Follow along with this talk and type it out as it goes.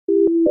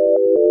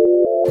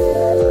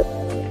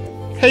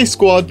Hey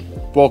squad,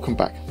 welcome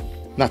back.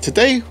 Now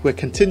today we're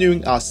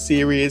continuing our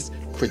series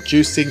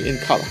Producing in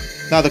Color.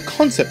 Now the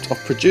concept of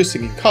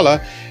producing in color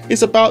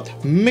is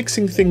about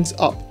mixing things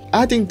up,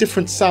 adding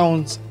different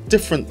sounds,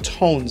 different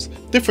tones,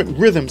 different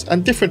rhythms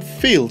and different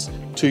feels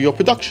to your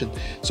production.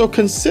 So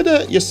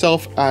consider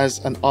yourself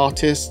as an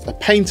artist, a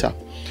painter,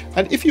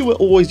 and if you were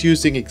always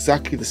using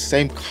exactly the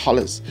same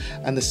colors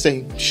and the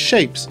same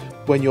shapes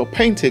when you're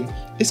painting,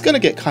 it's going to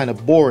get kind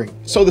of boring.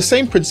 So the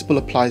same principle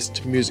applies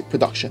to music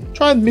production.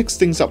 Try and mix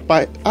things up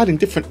by adding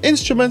different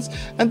instruments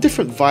and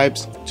different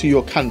vibes to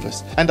your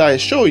canvas, and I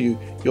assure you,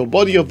 your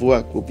body of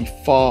work will be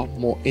far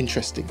more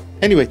interesting.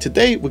 Anyway,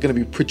 today we're going to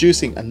be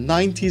producing a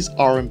 90s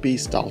R&B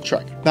style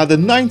track. Now the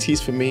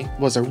 90s for me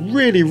was a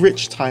really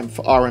rich time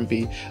for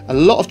R&B. A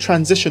lot of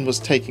transition was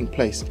taking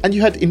place and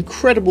you had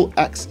incredible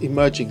acts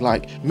emerging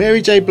like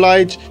Mary J.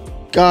 Blige,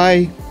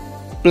 Guy,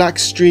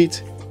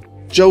 Blackstreet,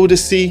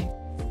 Jodeci,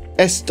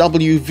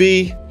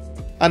 SWV,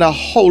 and a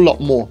whole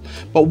lot more.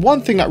 But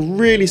one thing that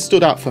really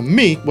stood out for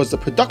me was the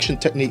production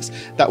techniques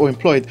that were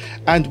employed,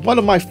 and one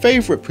of my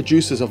favorite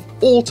producers of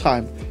all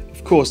time,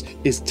 of course,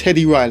 is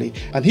Teddy Riley,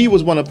 and he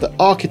was one of the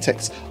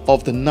architects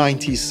of the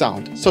 90s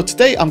sound. So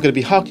today I'm going to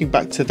be harking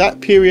back to that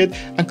period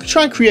and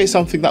try and create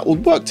something that will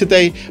work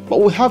today but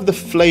will have the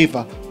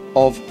flavor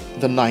of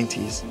the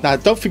 90s. Now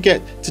don't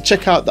forget to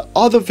check out the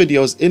other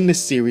videos in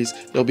this series.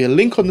 There'll be a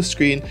link on the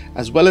screen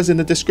as well as in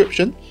the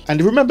description.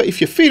 And remember, if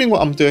you're feeling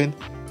what I'm doing,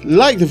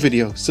 like the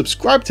video,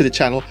 subscribe to the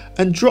channel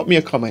and drop me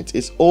a comment.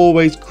 It's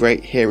always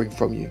great hearing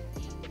from you.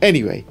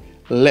 Anyway,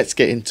 let's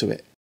get into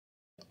it.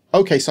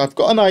 Okay, so I've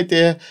got an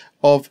idea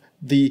of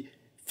the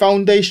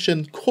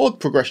foundation chord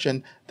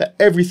progression that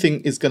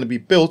everything is going to be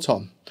built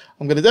on.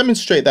 I'm going to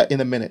demonstrate that in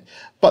a minute,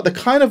 but the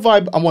kind of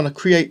vibe I want to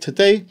create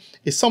today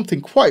is something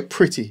quite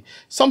pretty,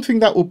 something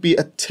that will be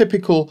a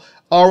typical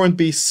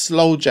R&B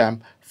slow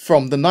jam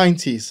from the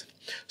 90s.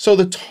 So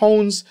the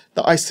tones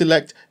that I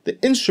select, the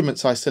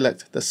instruments I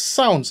select, the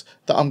sounds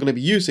that I'm going to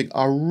be using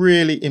are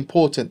really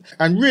important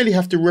and really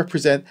have to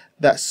represent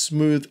that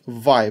smooth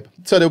vibe.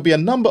 So there'll be a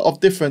number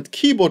of different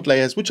keyboard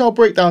layers which I'll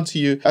break down to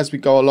you as we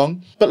go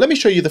along, but let me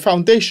show you the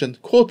foundation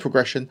chord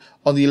progression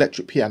on the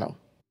electric piano.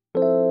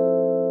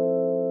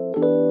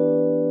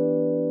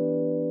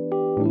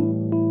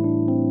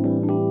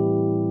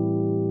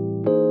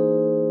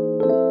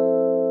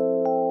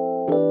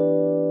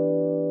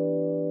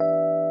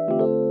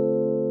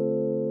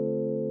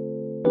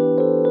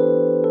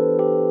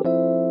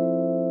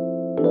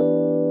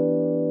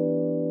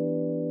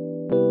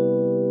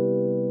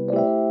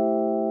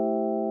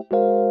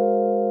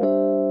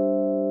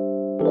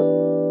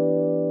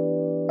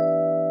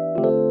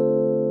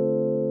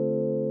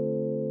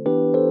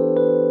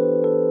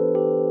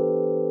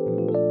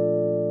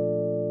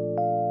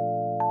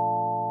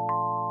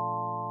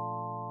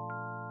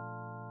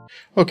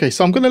 Okay,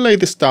 so I'm going to lay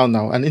this down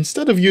now, and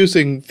instead of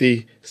using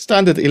the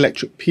standard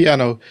electric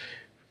piano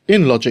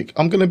in Logic,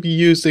 I'm going to be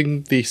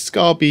using the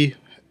Scarby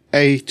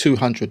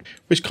A200,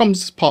 which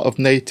comes as part of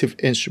Native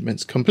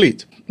Instruments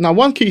Complete. Now,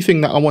 one key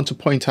thing that I want to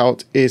point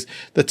out is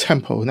the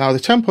tempo. Now, the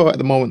tempo at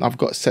the moment I've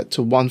got set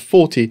to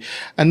 140,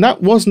 and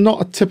that was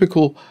not a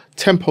typical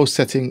tempo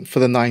setting for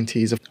the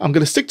 90s. I'm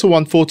going to stick to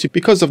 140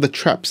 because of the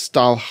trap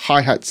style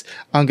hi-hats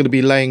I'm going to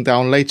be laying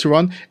down later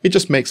on. It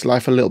just makes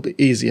life a little bit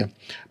easier.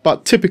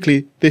 But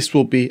typically this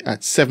will be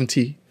at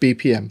 70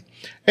 BPM.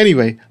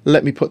 Anyway,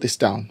 let me put this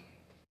down.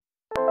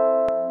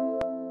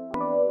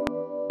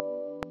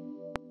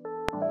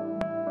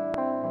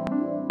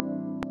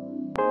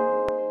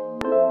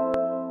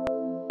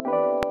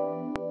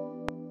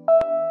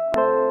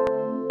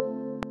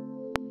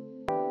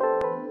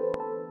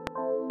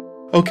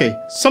 Okay,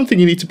 something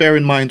you need to bear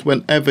in mind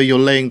whenever you're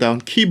laying down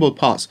keyboard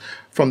parts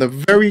from the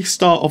very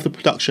start of the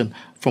production,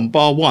 from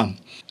bar 1.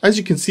 As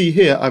you can see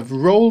here, I've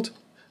rolled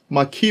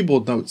my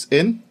keyboard notes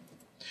in.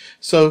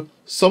 So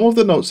some of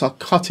the notes are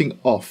cutting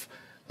off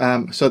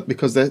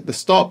because the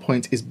start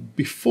point is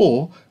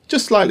before,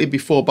 just slightly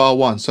before bar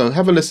 1. So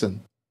have a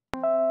listen.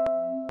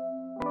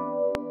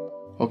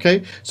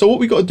 Okay, so what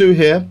we got to do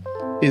here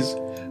is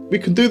we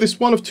can do this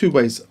one of two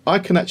ways. I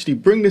can actually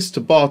bring this to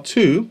bar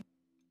 2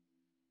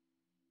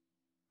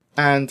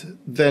 and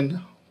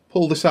then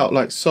pull this out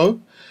like so.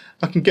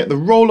 I can get the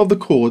roll of the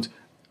chord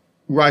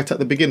right at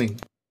the beginning.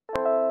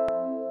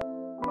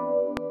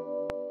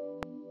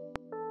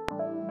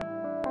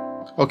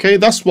 Okay,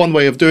 that's one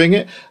way of doing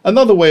it.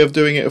 Another way of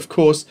doing it, of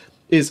course,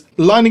 is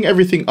lining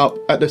everything up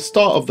at the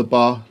start of the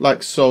bar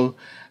like so,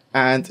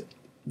 and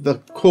the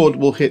chord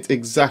will hit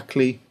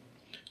exactly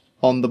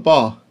on the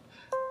bar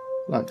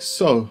like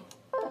so.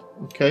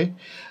 Okay,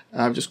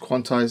 I've just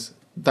quantized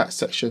that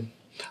section.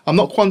 I'm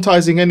not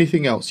quantizing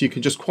anything else. You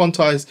can just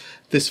quantize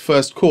this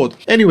first chord.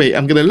 Anyway,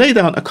 I'm going to lay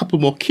down a couple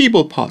more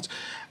keyboard parts.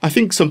 I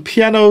think some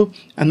piano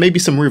and maybe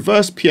some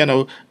reverse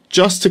piano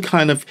just to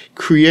kind of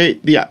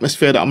create the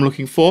atmosphere that I'm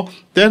looking for.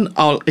 Then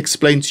I'll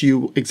explain to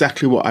you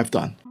exactly what I've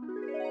done.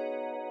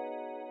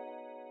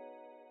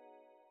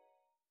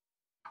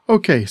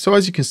 Okay, so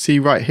as you can see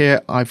right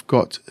here, I've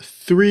got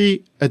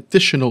 3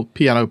 additional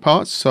piano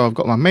parts. So I've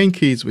got my main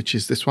keys, which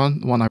is this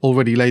one, the one I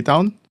already laid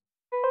down.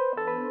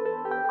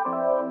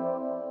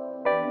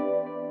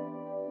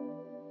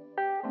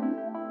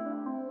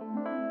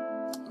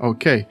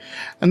 Okay,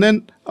 and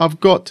then I've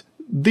got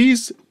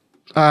these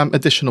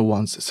additional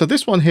ones. So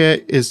this one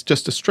here is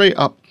just a straight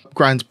up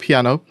grand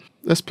piano.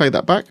 Let's play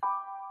that back.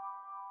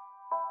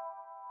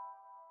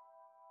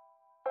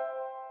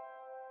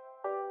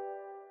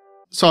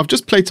 So I've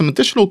just played some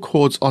additional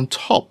chords on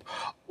top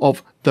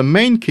of the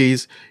main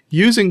keys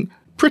using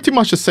pretty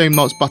much the same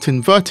notes but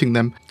inverting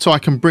them so I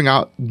can bring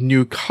out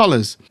new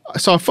colors.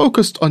 So I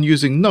focused on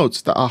using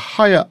notes that are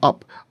higher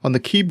up on the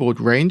keyboard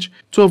range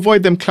to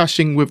avoid them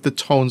clashing with the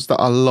tones that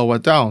are lower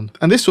down.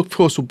 And this of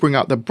course will bring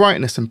out the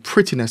brightness and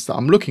prettiness that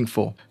I'm looking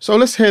for. So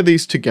let's hear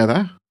these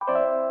together.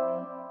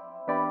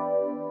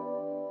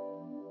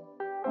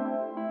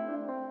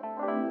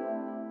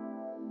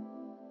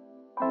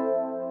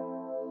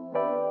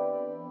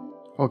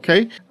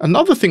 Okay,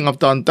 another thing I've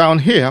done down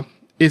here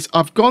is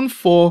I've gone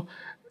for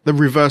the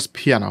reverse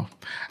piano,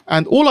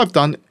 and all I've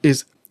done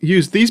is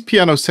use these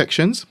piano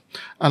sections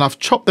and I've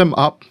chopped them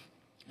up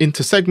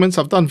into segments.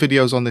 I've done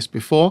videos on this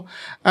before,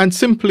 and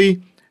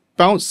simply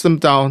bounced them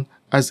down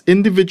as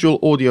individual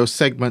audio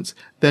segments,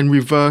 then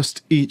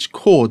reversed each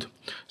chord.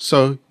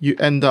 So you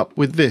end up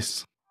with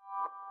this.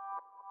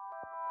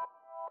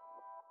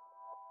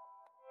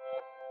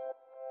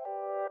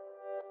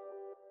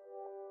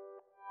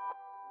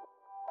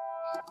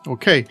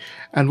 Okay,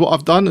 and what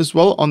I've done as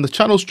well on the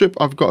channel strip,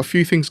 I've got a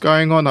few things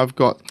going on. I've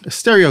got a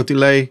stereo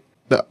delay,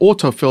 the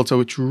auto filter,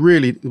 which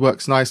really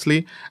works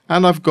nicely,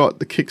 and I've got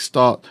the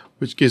kickstart,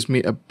 which gives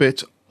me a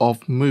bit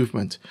of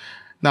movement.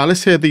 Now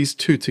let's hear these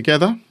two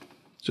together,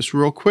 just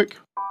real quick.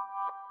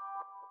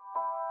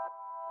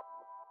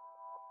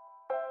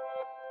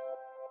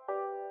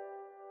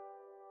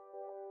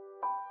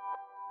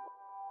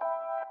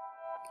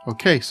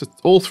 Okay, so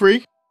all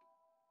 3.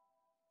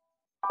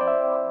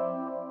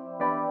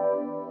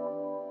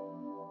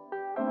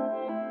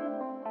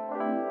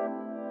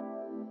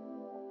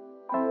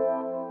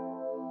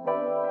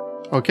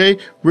 Okay,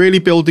 really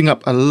building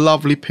up a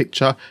lovely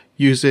picture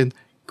using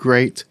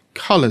great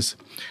colors.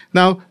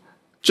 Now,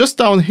 just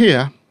down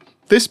here,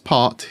 this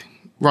part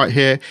right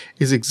here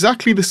is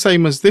exactly the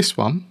same as this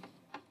one.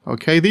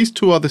 Okay, these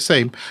two are the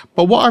same.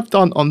 But what I've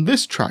done on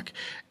this track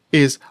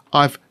is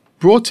I've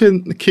brought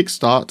in the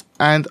kickstart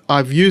and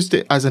I've used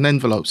it as an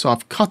envelope. So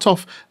I've cut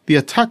off the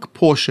attack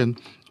portion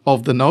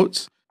of the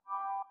notes.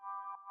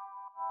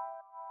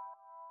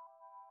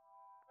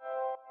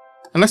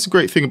 And that's the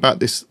great thing about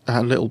this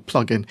little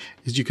plugin,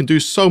 is you can do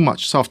so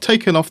much. So I've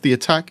taken off the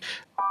attack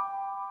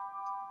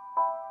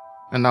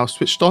and now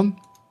switched on.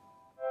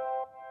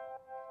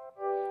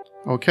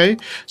 Okay,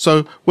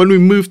 so when we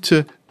move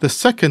to the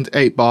second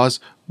 8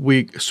 bars,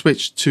 we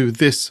switch to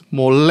this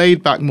more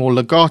laid back, more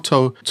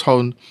legato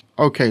tone.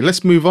 Okay,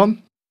 let's move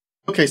on.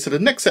 Okay, so the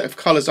next set of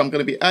colors I'm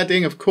going to be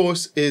adding, of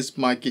course, is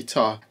my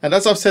guitar. And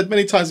as I've said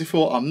many times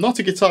before, I'm not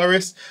a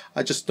guitarist.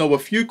 I just know a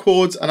few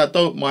chords and I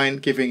don't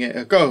mind giving it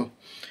a go.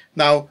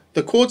 Now,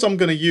 the chords I'm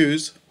going to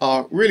use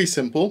are really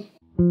simple.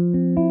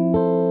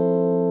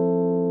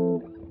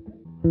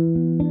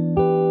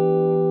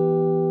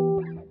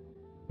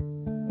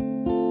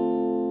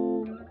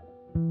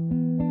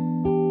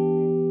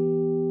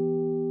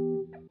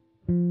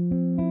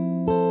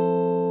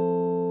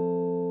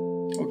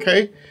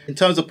 Okay, in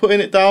terms of putting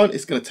it down,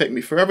 it's going to take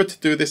me forever to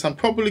do this. I'm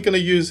probably going to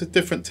use a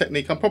different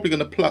technique. I'm probably going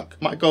to pluck.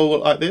 Might go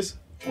like this.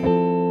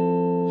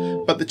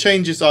 But the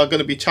changes are going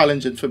to be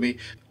challenging for me.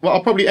 What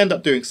I'll probably end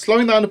up doing,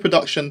 slowing down the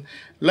production,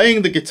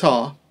 laying the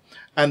guitar,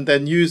 and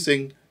then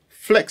using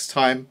flex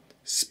time,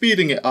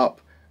 speeding it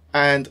up,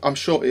 and I'm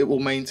sure it will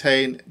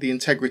maintain the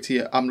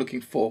integrity I'm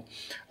looking for.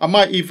 I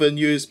might even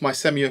use my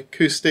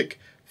semi-acoustic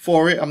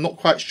for it. I'm not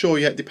quite sure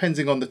yet,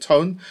 depending on the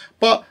tone.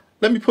 But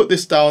let me put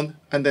this down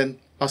and then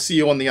I'll see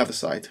you on the other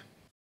side.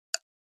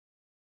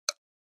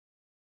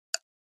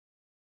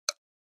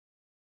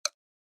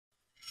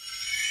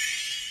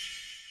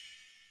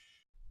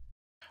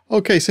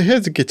 Okay, so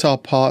here's the guitar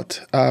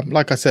part.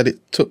 Like I said,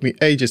 it took me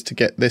ages to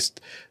get this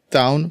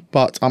down,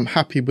 but I'm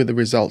happy with the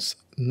results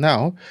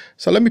now.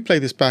 So let me play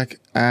this back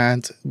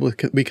and we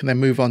can then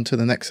move on to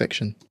the next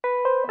section.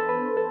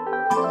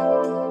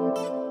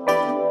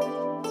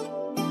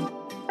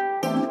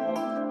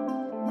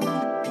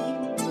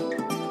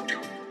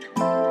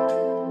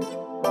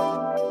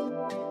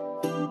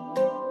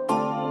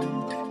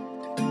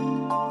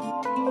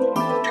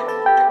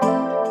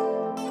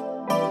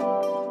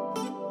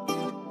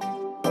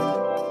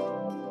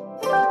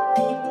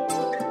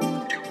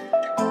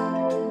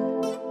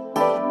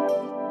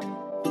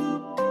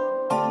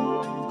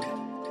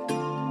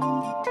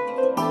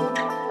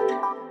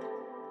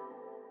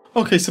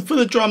 Okay, so for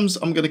the drums,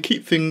 I'm going to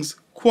keep things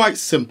quite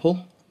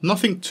simple,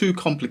 nothing too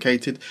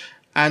complicated,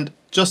 and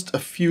just a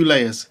few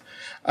layers.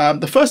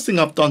 The first thing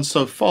I've done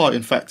so far,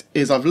 in fact,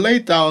 is I've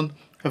laid down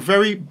a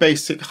very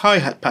basic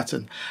hi-hat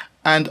pattern.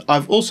 And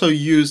I've also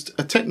used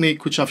a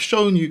technique which I've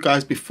shown you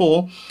guys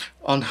before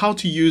on how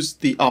to use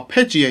the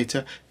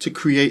arpeggiator to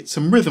create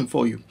some rhythm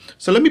for you.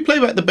 So let me play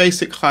back the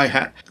basic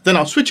hi-hat, then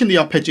I'll switch in the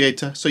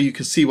arpeggiator so you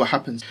can see what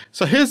happens.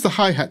 So here's the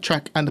hi-hat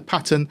track and the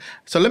pattern.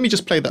 So let me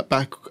just play that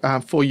back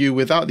for you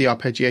without the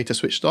arpeggiator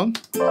switched on.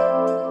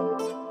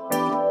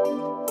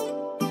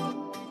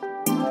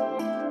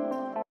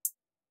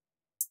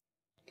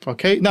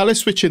 Okay, now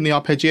let's switch in the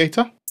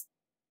arpeggiator.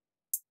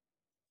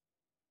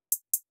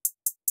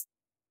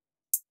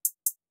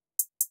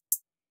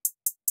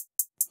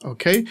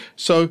 Okay,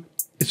 so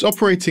it's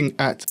operating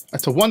at a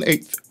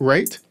 1/8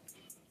 rate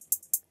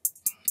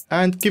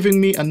and giving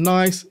me a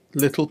nice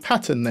little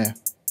pattern there.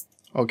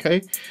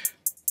 Okay,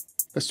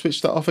 let's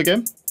switch that off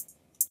again.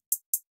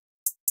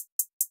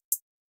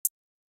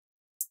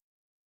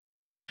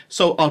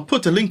 So I'll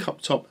put a link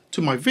up top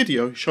to my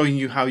video showing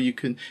you how you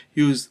can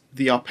use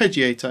the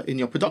arpeggiator in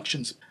your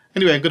productions.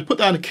 Anyway, I'm going to put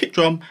down a kick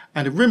drum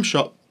and a rim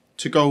shot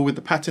to go with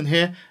the pattern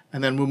here,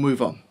 and then we'll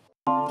move on.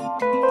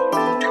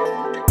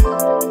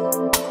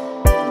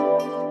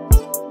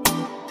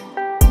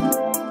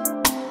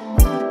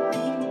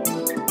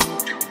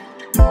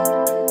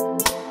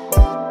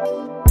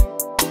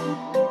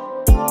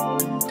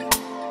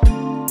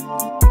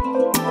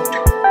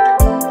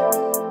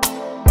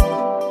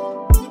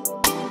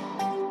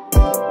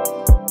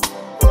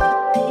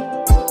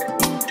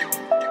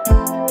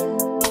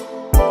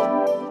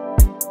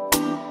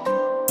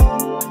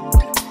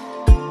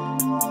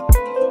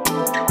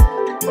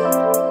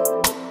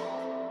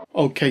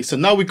 Okay, so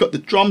now we've got the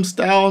drums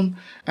down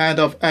and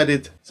I've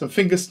added some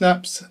finger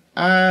snaps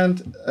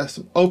and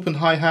some open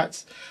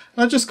hi-hats.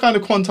 And I just kind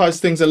of quantize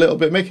things a little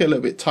bit, make it a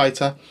little bit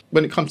tighter.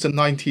 When it comes to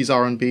 90s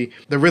R&B,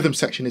 the rhythm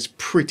section is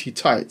pretty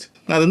tight.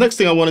 Now the next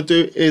thing I want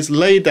to do is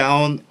lay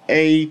down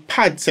a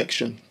pad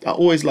section. I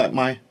always like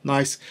my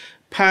nice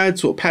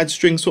pads or pad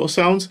string sort of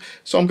sounds.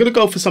 So I'm going to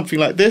go for something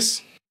like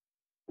this.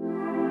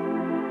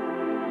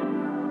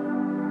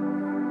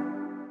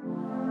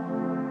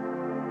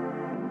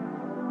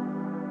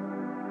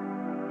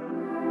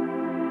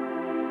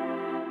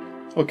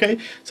 Okay,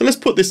 so let's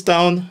put this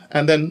down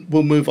and then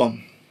we'll move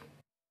on.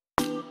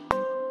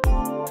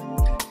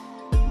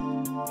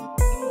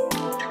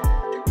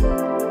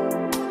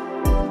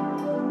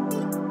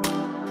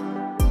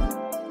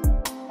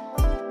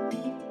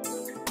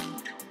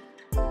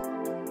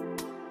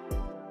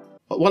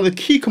 One of the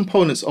key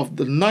components of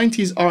the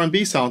 90s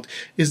R&B sound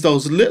is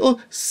those little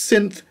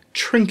synth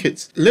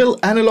trinkets, little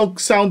analog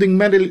sounding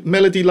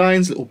melody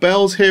lines, little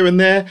bells here and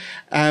there.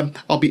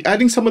 I'll be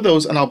adding some of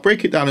those and I'll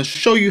break it down and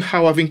show you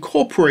how I've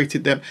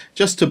incorporated them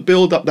just to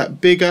build up that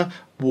bigger,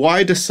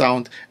 wider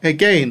sound.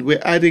 Again,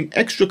 we're adding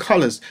extra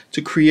colors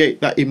to create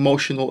that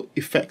emotional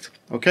effect.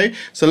 Okay,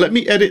 so let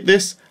me edit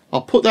this.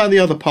 I'll put down the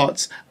other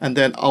parts and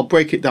then I'll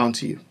break it down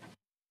to you.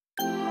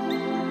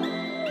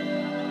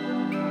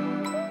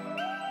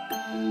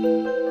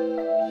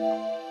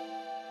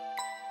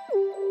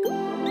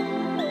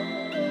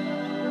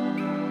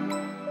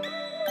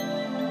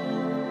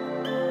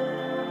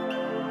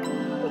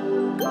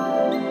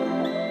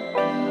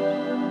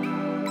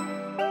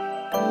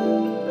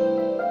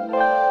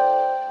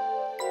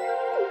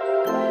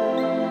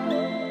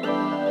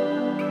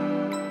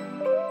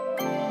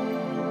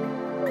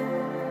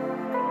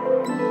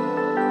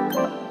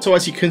 So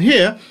as you can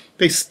hear,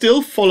 they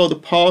still follow the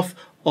path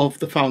of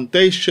the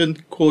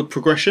foundation chord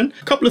progression.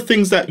 A couple of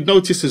things that you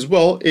notice as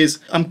well is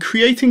I'm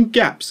creating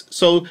gaps,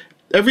 so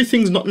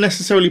everything's not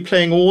necessarily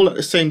playing all at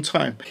the same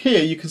time.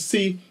 Here you can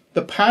see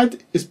the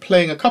pad is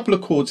playing a couple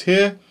of chords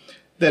here,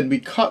 then we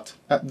cut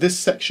at this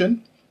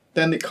section,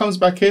 then it comes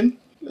back in.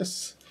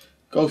 Let's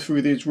go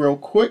through these real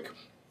quick.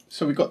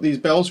 So we've got these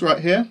bells right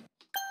here.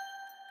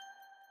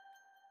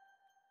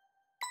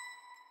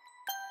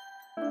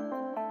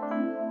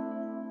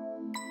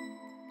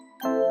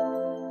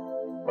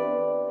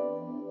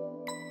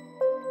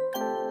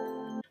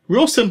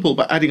 Real simple,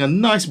 but adding a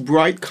nice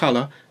bright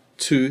color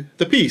to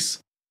the piece.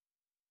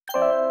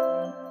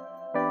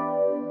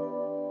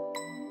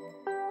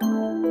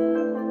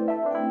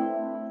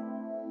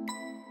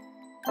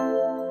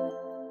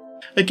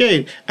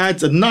 Again,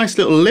 adds a nice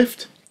little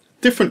lift,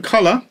 different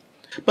color,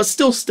 but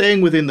still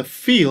staying within the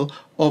feel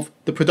of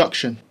the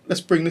production.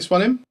 Let's bring this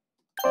one in.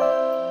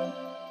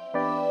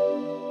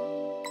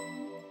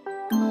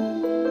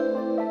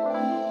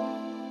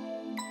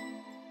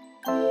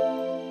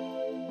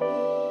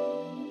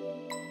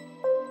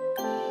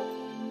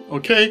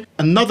 Okay,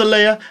 another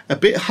layer, a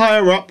bit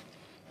higher up,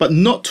 but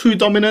not too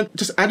dominant.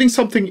 Just adding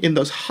something in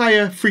those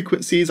higher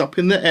frequencies up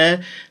in the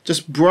air,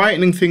 just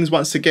brightening things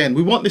once again.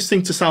 We want this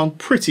thing to sound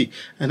pretty,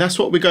 and that's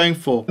what we're going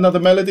for. Another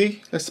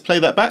melody, let's play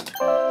that back.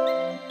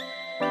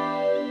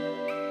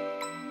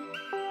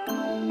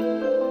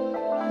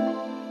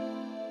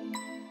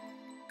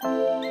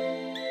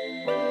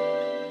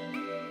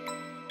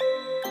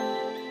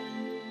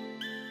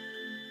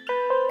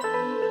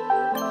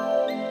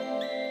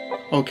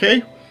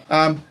 Okay.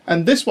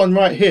 And this one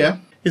right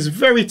here is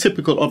very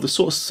typical of the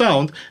sort of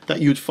sound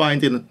that you'd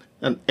find in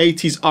an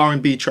 80s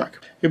R&B track.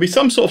 It'll be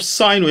some sort of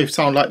sine wave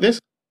sound like this.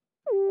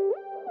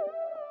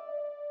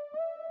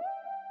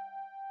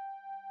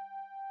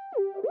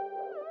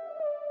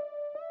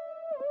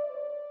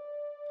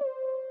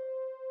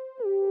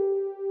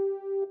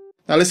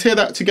 Now let's hear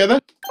that together.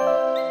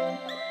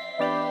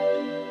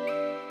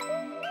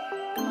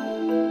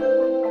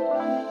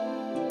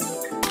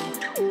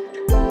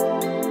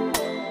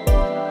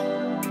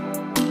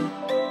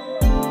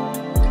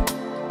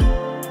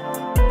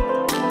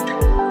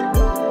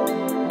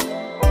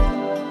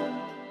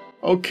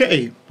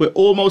 Okay, we're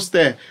almost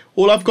there.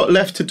 All I've got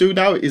left to do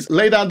now is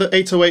lay down the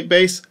 808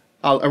 bass,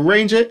 I'll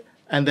arrange it,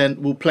 and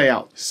then we'll play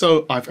out.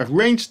 So I've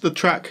arranged the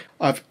track,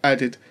 I've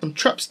added some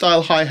trap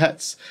style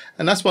hi-hats,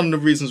 and that's one of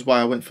the reasons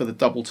why I went for the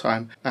double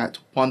time at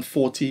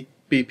 140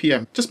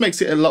 BPM. Just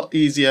makes it a lot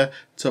easier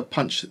to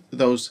punch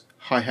those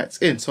hi-hats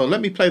in. So let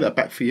me play that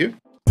back for you.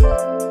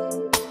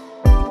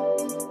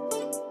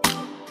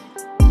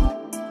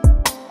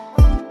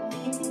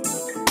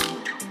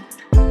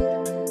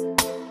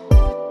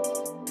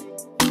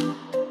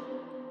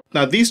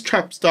 Now these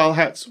trap style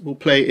hats will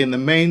play in the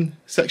main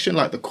section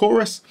like the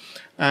chorus,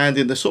 and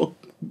in the sort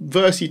of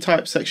versey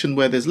type section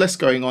where there's less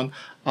going on,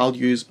 I'll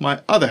use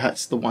my other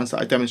hats, the ones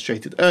that I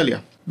demonstrated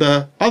earlier.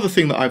 The other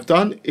thing that I've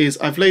done is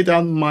I've laid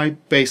down my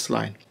bass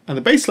line, and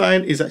the bass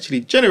line is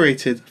actually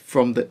generated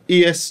from the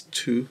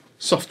ES2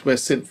 software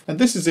synth, and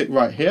this is it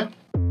right here.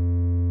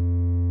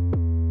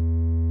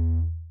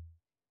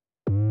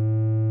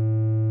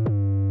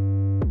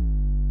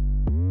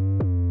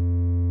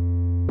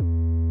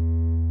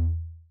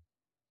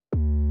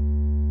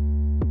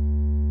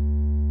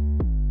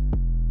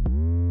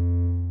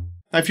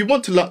 Now if you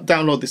want to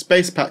download this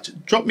bass patch,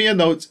 drop me a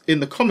note in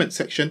the comment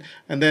section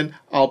and then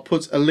I'll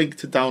put a link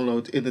to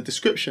download in the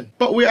description.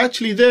 But we're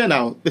actually there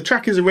now. The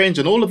track is arranged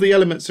and all of the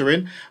elements are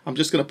in. I'm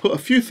just going to put a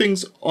few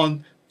things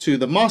on to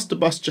the master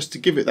bus just to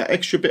give it that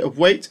extra bit of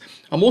weight.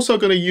 I'm also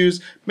going to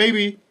use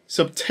maybe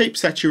some tape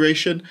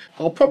saturation.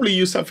 I'll probably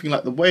use something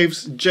like the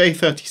Waves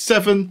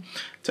J37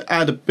 to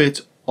add a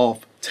bit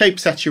of tape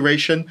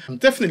saturation. I'm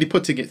definitely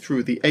putting it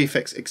through the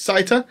Aphex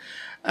Exciter.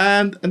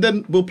 And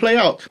then we'll play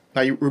out.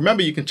 Now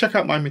remember, you can check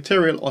out my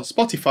material on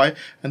Spotify,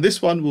 and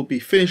this one will be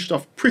finished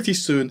off pretty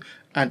soon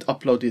and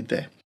uploaded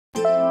there.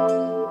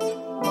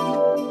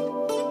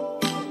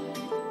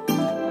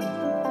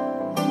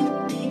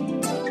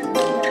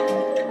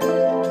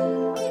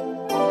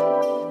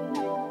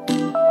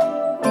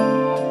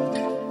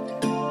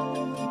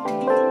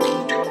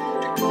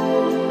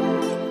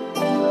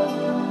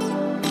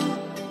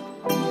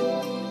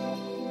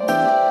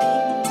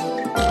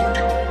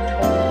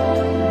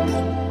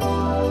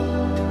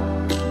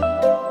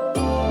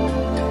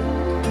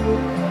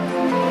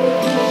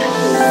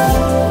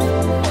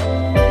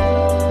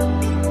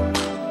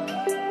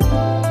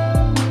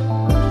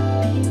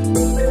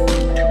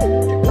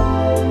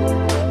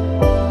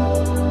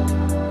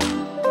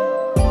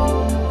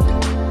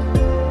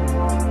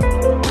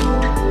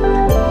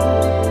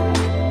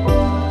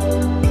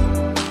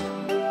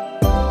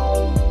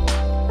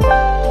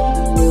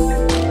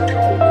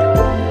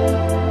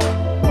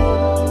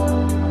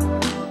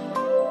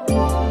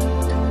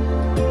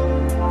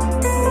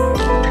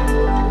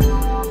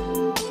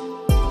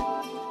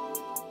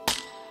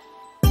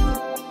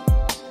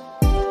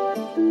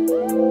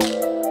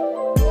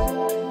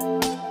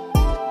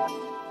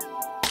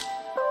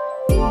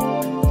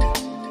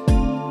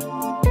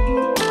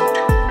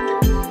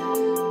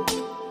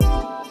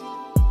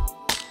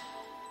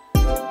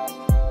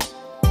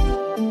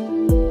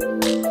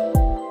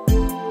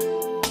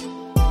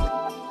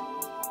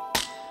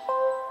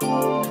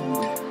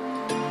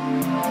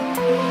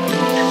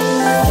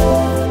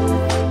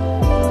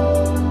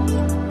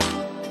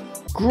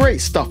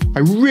 Great stuff. I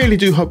really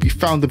do hope you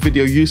found the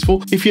video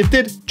useful. If you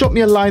did, drop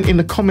me a line in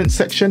the comment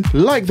section,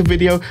 like the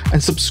video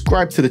and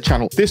subscribe to the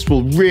channel. This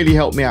will really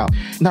help me out.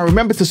 Now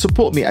remember to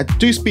support me at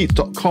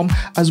deucebeats.com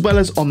as well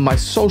as on my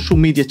social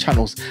media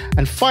channels.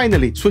 And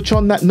finally, switch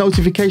on that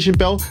notification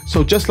bell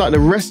so just like the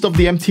rest of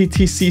the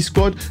MTTC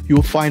squad, you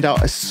will find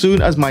out as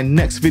soon as my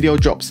next video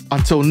drops.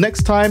 Until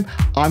next time,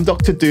 I'm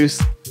Dr.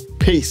 Deuce.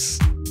 Peace.